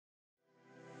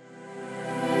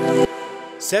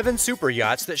7 super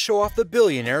yachts that show off the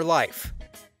billionaire life.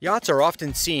 Yachts are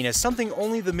often seen as something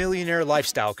only the millionaire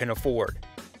lifestyle can afford.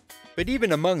 But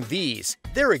even among these,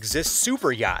 there exist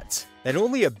super yachts that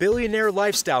only a billionaire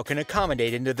lifestyle can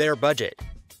accommodate into their budget.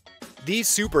 These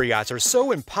super yachts are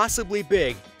so impossibly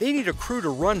big, they need a crew to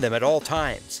run them at all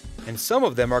times, and some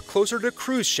of them are closer to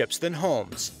cruise ships than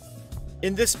homes.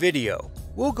 In this video,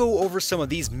 we'll go over some of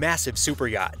these massive super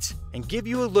yachts and give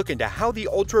you a look into how the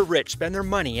ultra-rich spend their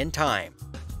money and time.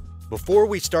 Before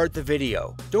we start the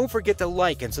video, don't forget to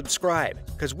like and subscribe,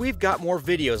 because we've got more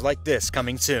videos like this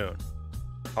coming soon.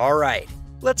 Alright,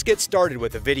 let's get started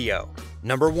with the video.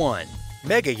 Number 1.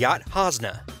 Mega Yacht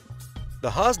Hasna.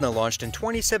 The Hasna launched in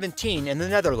 2017 in the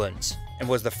Netherlands and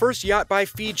was the first yacht by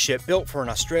feed ship built for an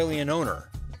Australian owner.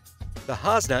 The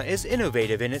Hasna is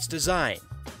innovative in its design.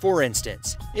 For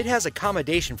instance, it has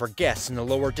accommodation for guests in the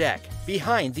lower deck,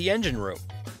 behind the engine room.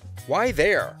 Why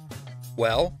there?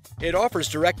 Well, it offers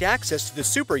direct access to the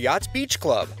Super Yachts Beach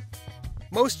Club.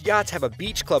 Most yachts have a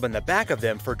beach club in the back of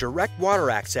them for direct water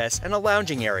access and a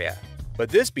lounging area. But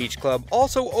this beach club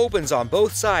also opens on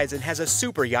both sides and has a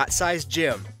super yacht-sized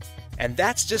gym. And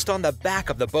that's just on the back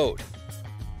of the boat.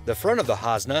 The front of the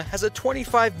Hasna has a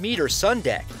 25-meter sun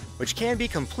deck, which can be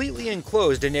completely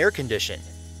enclosed and air-conditioned.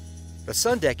 The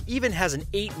sun deck even has an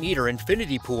 8-meter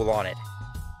infinity pool on it.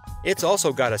 It's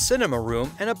also got a cinema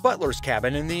room and a butler's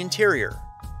cabin in the interior.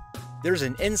 There's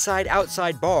an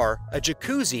inside-outside bar, a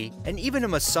jacuzzi, and even a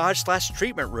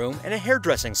massage/treatment room and a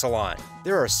hairdressing salon.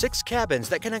 There are 6 cabins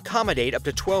that can accommodate up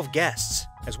to 12 guests,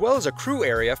 as well as a crew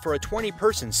area for a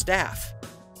 20-person staff.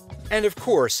 And of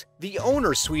course, the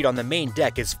owner's suite on the main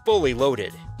deck is fully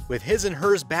loaded, with his and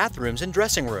hers bathrooms and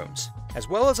dressing rooms, as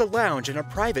well as a lounge and a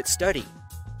private study.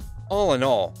 All in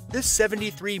all, this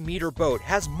 73-meter boat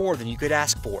has more than you could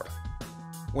ask for.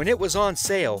 When it was on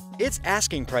sale, its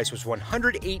asking price was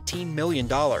 $118 million.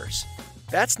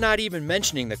 That's not even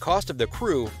mentioning the cost of the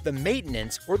crew, the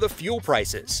maintenance, or the fuel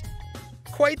prices.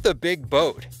 Quite the big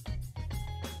boat.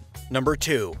 Number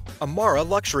 2. Amara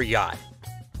Luxury Yacht.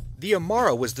 The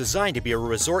Amara was designed to be a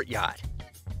resort yacht.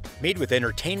 Made with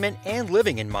entertainment and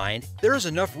living in mind, there is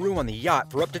enough room on the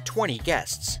yacht for up to 20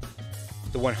 guests.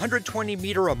 The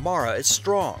 120-meter Amara is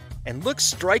strong and looks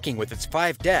striking with its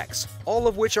 5 decks, all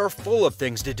of which are full of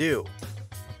things to do.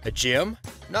 A gym?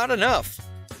 Not enough.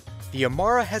 The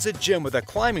Amara has a gym with a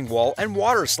climbing wall and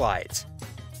water slides.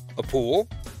 A pool?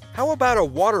 How about a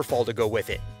waterfall to go with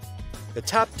it? The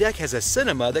top deck has a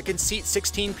cinema that can seat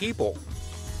 16 people.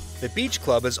 The beach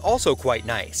club is also quite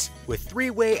nice, with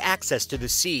 3-way access to the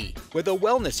sea, with a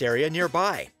wellness area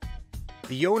nearby.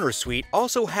 The owner's suite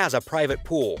also has a private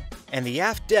pool, and the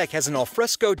aft deck has an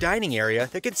alfresco dining area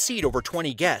that can seat over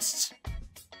 20 guests.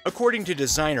 According to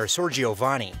designer Sergio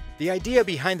Vanni, the idea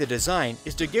behind the design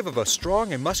is to give a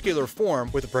strong and muscular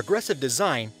form with a progressive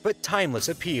design but timeless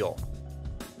appeal.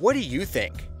 What do you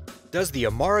think? Does the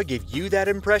Amara give you that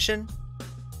impression?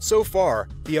 So far,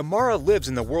 the Amara lives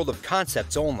in the world of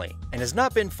concepts only and has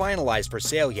not been finalized for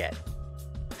sale yet.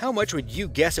 How much would you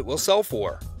guess it will sell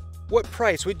for? What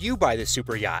price would you buy this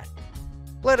super yacht?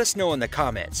 Let us know in the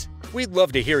comments. We'd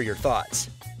love to hear your thoughts.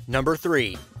 Number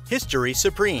 3. History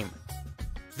Supreme.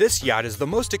 This yacht is the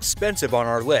most expensive on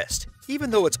our list, even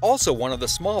though it's also one of the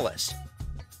smallest.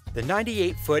 The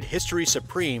 98-foot History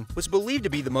Supreme was believed to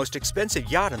be the most expensive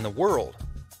yacht in the world.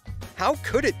 How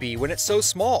could it be when it's so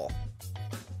small?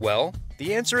 Well,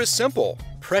 the answer is simple: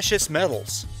 precious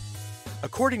metals.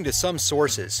 According to some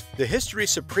sources, the History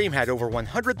Supreme had over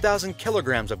 100,000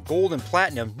 kilograms of gold and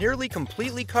platinum nearly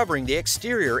completely covering the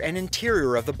exterior and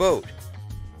interior of the boat.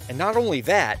 And not only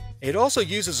that, it also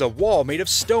uses a wall made of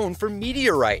stone for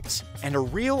meteorites and a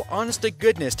real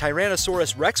honest-to-goodness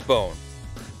Tyrannosaurus Rex bone.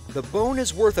 The bone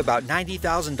is worth about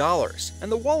 $90,000,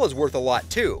 and the wall is worth a lot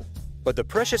too, but the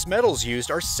precious metals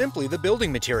used are simply the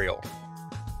building material.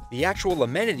 The actual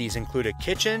amenities include a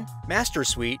kitchen, master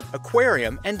suite,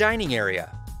 aquarium, and dining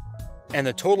area. And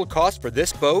the total cost for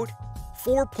this boat?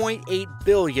 $4.8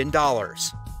 billion.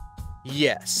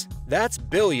 Yes, that's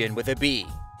billion with a B.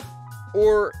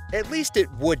 Or at least it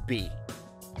would be.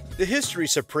 The History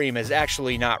Supreme is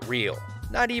actually not real,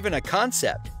 not even a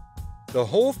concept. The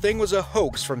whole thing was a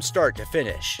hoax from start to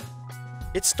finish.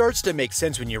 It starts to make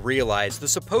sense when you realize the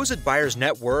supposed buyer's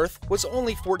net worth was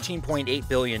only $14.8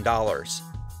 billion.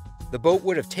 The boat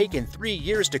would have taken 3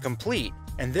 years to complete,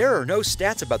 and there are no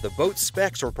stats about the boat's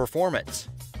specs or performance.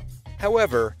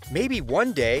 However, maybe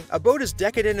one day a boat as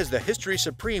decadent as the History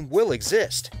Supreme will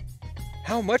exist.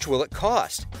 How much will it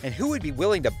cost, and who would be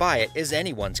willing to buy it is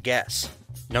anyone's guess.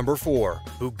 Number 4.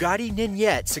 Bugatti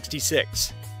Niniette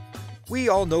 66. We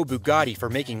all know Bugatti for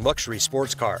making luxury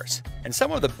sports cars, and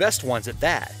some of the best ones at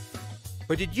that.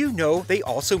 But did you know they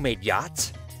also made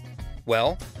yachts?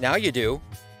 Well, now you do.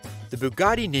 The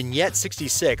Bugatti Niniette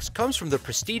 66 comes from the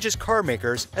prestigious car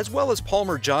makers as well as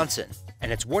Palmer Johnson,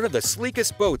 and it's one of the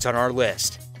sleekest boats on our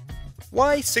list.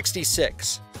 Why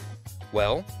 66?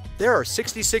 Well, there are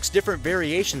 66 different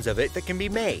variations of it that can be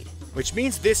made, which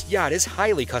means this yacht is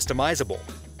highly customizable.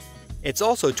 It's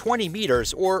also 20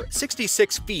 meters or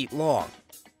 66 feet long.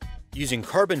 Using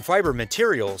carbon fiber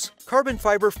materials, carbon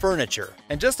fiber furniture,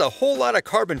 and just a whole lot of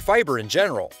carbon fiber in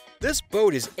general, this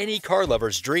boat is any car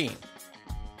lover's dream.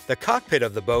 The cockpit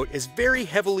of the boat is very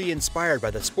heavily inspired by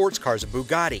the sports cars of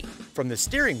Bugatti, from the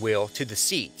steering wheel to the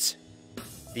seats.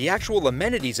 The actual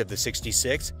amenities of the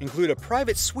 66 include a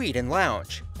private suite and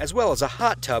lounge, as well as a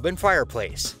hot tub and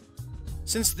fireplace.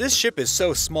 Since this ship is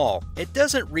so small, it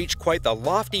doesn't reach quite the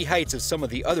lofty heights of some of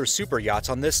the other super yachts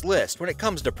on this list when it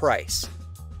comes to price.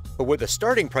 But with a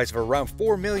starting price of around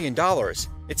 $4 million,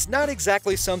 it's not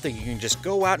exactly something you can just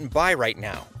go out and buy right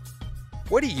now.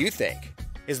 What do you think?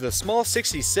 Is the small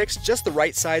 66 just the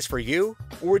right size for you,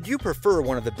 or would you prefer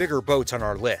one of the bigger boats on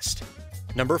our list?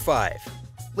 Number 5.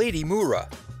 Lady Moura.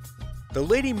 The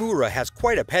Lady Moura has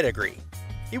quite a pedigree.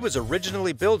 It was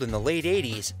originally built in the late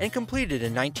 80s and completed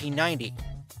in 1990.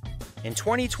 In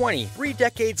 2020, 3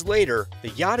 decades later, the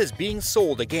yacht is being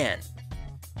sold again.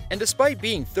 And despite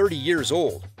being 30 years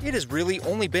old, it has really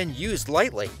only been used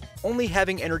lightly, only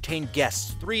having entertained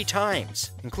guests 3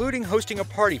 times, including hosting a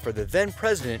party for the then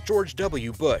President George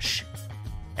W. Bush.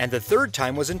 And the 3rd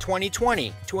time was in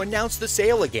 2020 to announce the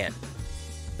sale again.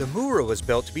 The Moura was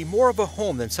built to be more of a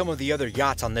home than some of the other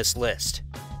yachts on this list.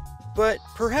 But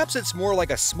perhaps it's more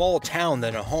like a small town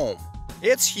than a home.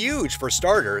 It's huge for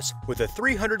starters, with a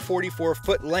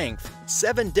 344-foot length,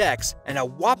 7 decks, and a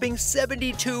whopping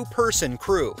 72-person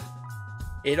crew.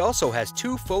 It also has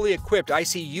 2 fully equipped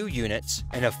ICU units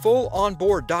and a full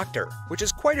onboard doctor, which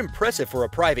is quite impressive for a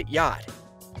private yacht.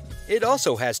 It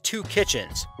also has 2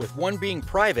 kitchens, with one being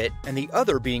private and the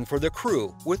other being for the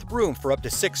crew, with room for up to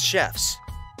 6 chefs.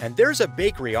 And there's a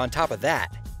bakery on top of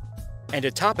that. And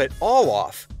to top it all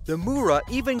off, the Moura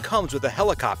even comes with a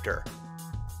helicopter.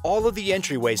 All of the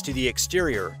entryways to the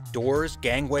exterior, doors,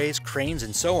 gangways, cranes,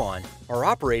 and so on, are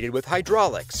operated with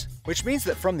hydraulics, which means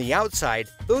that from the outside,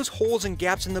 those holes and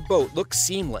gaps in the boat look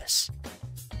seamless.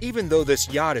 Even though this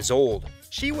yacht is old,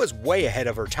 she was way ahead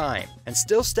of her time and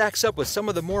still stacks up with some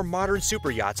of the more modern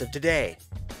super yachts of today.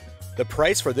 The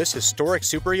price for this historic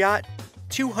super yacht?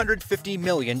 $250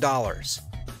 million.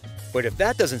 But if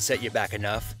that doesn't set you back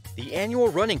enough, the annual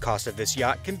running cost of this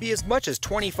yacht can be as much as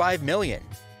 $25 million.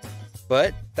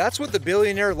 But that's what the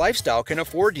billionaire lifestyle can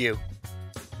afford you.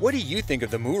 What do you think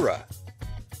of the Moura?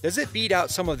 Does it beat out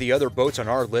some of the other boats on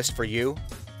our list for you?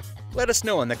 Let us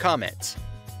know in the comments.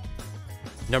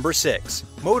 Number 6.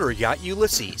 Motor Yacht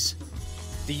Ulysses.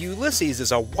 The Ulysses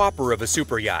is a whopper of a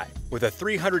super yacht, with a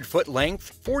 300-foot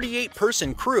length,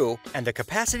 48-person crew, and the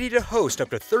capacity to host up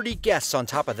to 30 guests on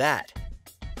top of that.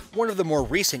 One of the more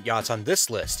recent yachts on this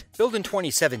list, built in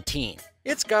 2017.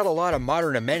 It's got a lot of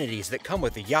modern amenities that come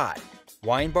with the yacht.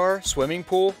 Wine bar, swimming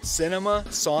pool, cinema,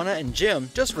 sauna, and gym,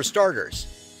 just for starters.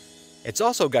 It's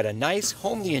also got a nice,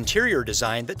 homely interior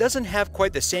design that doesn't have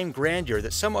quite the same grandeur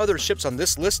that some other ships on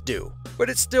this list do, but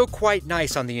it's still quite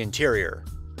nice on the interior.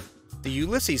 The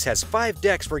Ulysses has 5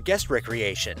 decks for guest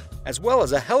recreation, as well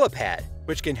as a helipad,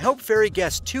 which can help ferry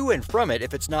guests to and from it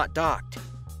if it's not docked.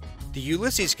 The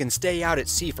Ulysses can stay out at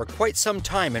sea for quite some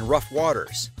time in rough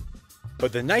waters.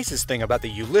 But the nicest thing about the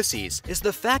Ulysses is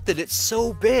the fact that it's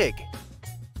so big.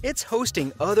 It's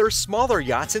hosting other smaller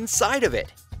yachts inside of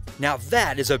it. Now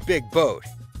that is a big boat.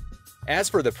 As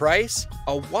for the price,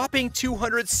 a whopping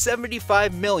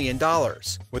 $275 million,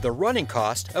 with a running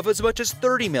cost of as much as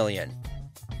 $30 million.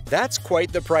 That's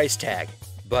quite the price tag,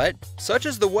 but such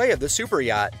is the way of the super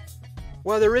yacht.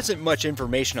 While there isn't much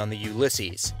information on the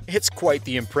Ulysses, it's quite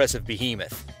the impressive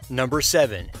behemoth. Number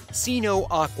 7. Sinot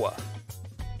Aqua.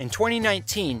 In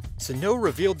 2019, Sinot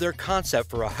revealed their concept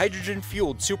for a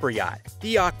hydrogen-fueled superyacht,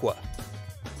 the Aqua.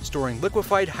 Storing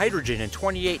liquefied hydrogen in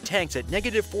 28 tanks at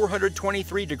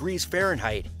 -423 degrees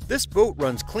Fahrenheit, this boat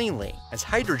runs cleanly, as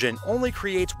hydrogen only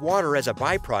creates water as a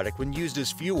byproduct when used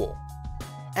as fuel.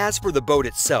 As for the boat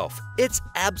itself, it's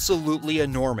absolutely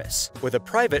enormous, with a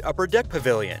private upper deck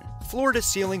pavilion,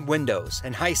 floor-to-ceiling windows,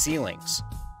 and high ceilings.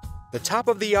 The top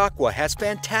of the Aqua has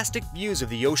fantastic views of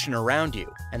the ocean around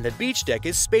you, and the beach deck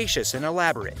is spacious and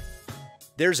elaborate.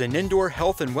 There's an indoor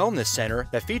health and wellness center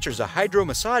that features a hydro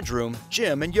massage room,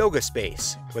 gym, and yoga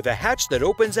space, with a hatch that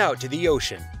opens out to the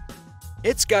ocean.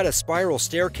 It's got a spiral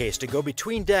staircase to go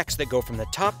between decks that go from the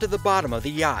top to the bottom of the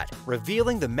yacht,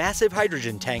 revealing the massive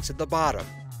hydrogen tanks at the bottom.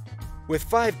 With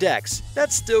 5 decks,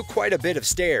 that's still quite a bit of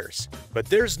stairs, but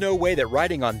there's no way that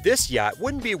riding on this yacht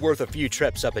wouldn't be worth a few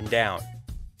trips up and down.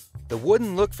 The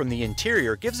wooden look from the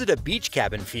interior gives it a beach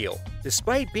cabin feel,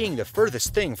 despite being the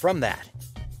furthest thing from that.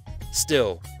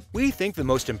 Still, we think the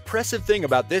most impressive thing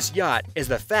about this yacht is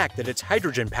the fact that it's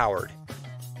hydrogen-powered.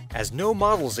 As no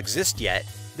models exist yet,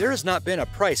 there has not been a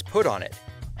price put on it.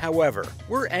 However,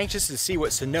 we're anxious to see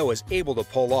what Sinot is able to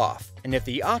pull off, and if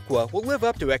the Aqua will live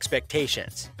up to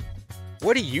expectations.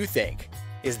 What do you think?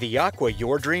 Is the Aqua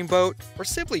your dream boat, or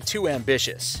simply too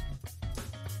ambitious?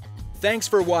 Thanks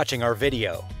for watching our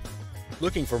video.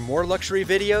 Looking for more luxury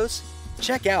videos?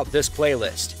 Check out this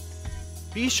playlist.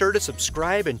 Be sure to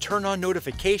subscribe and turn on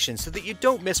notifications so that you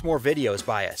don't miss more videos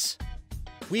by us.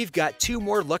 We've got 2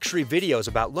 more luxury videos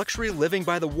about luxury living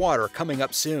by the water coming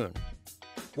up soon.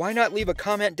 Why not leave a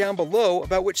comment down below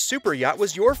about which super yacht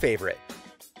was your favorite?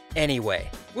 Anyway,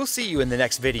 we'll see you in the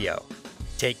next video.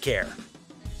 Take care.